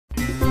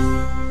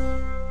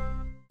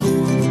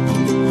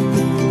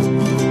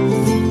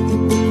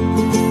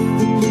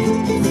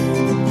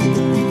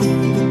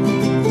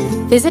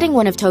Visiting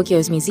one of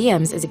Tokyo's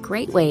museums is a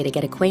great way to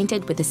get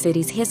acquainted with the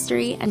city's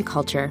history and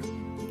culture.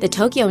 The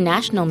Tokyo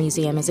National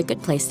Museum is a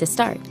good place to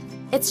start.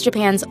 It's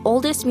Japan's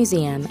oldest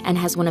museum and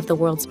has one of the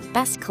world's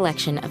best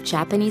collection of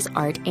Japanese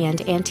art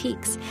and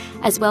antiques,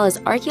 as well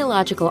as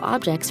archaeological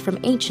objects from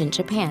ancient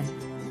Japan.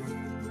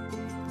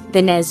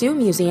 The Nezu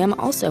Museum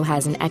also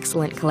has an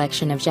excellent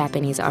collection of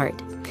Japanese art.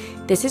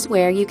 This is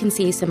where you can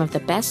see some of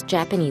the best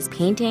Japanese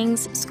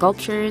paintings,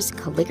 sculptures,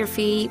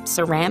 calligraphy,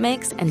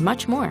 ceramics, and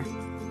much more.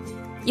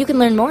 You can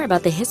learn more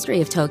about the history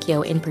of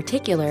Tokyo in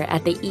particular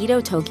at the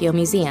Edo-Tokyo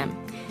Museum.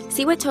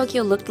 See what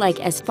Tokyo looked like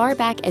as far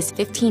back as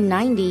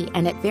 1590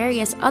 and at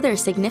various other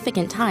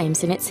significant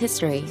times in its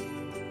history.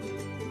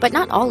 But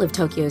not all of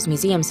Tokyo's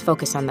museums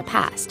focus on the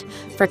past.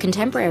 For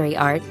contemporary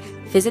art,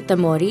 visit the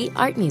Mori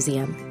Art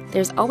Museum.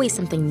 There's always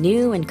something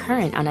new and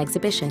current on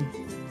exhibition.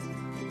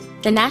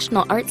 The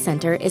National Art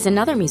Center is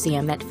another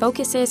museum that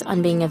focuses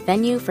on being a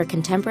venue for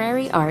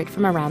contemporary art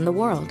from around the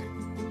world.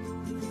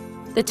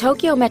 The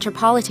Tokyo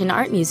Metropolitan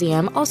Art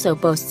Museum also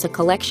boasts a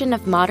collection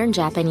of modern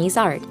Japanese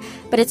art,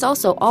 but it's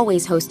also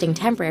always hosting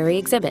temporary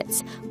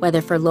exhibits,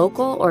 whether for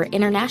local or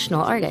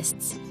international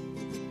artists.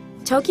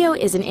 Tokyo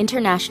is an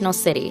international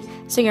city,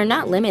 so you're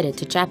not limited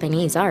to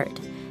Japanese art.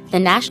 The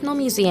National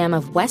Museum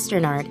of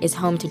Western Art is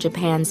home to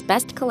Japan's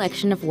best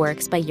collection of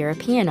works by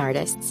European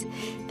artists.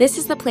 This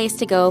is the place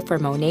to go for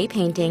Monet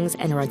paintings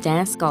and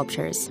Rodin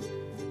sculptures.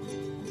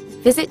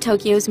 Visit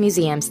Tokyo's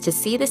museums to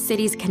see the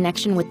city's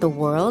connection with the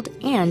world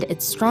and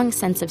its strong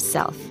sense of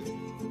self.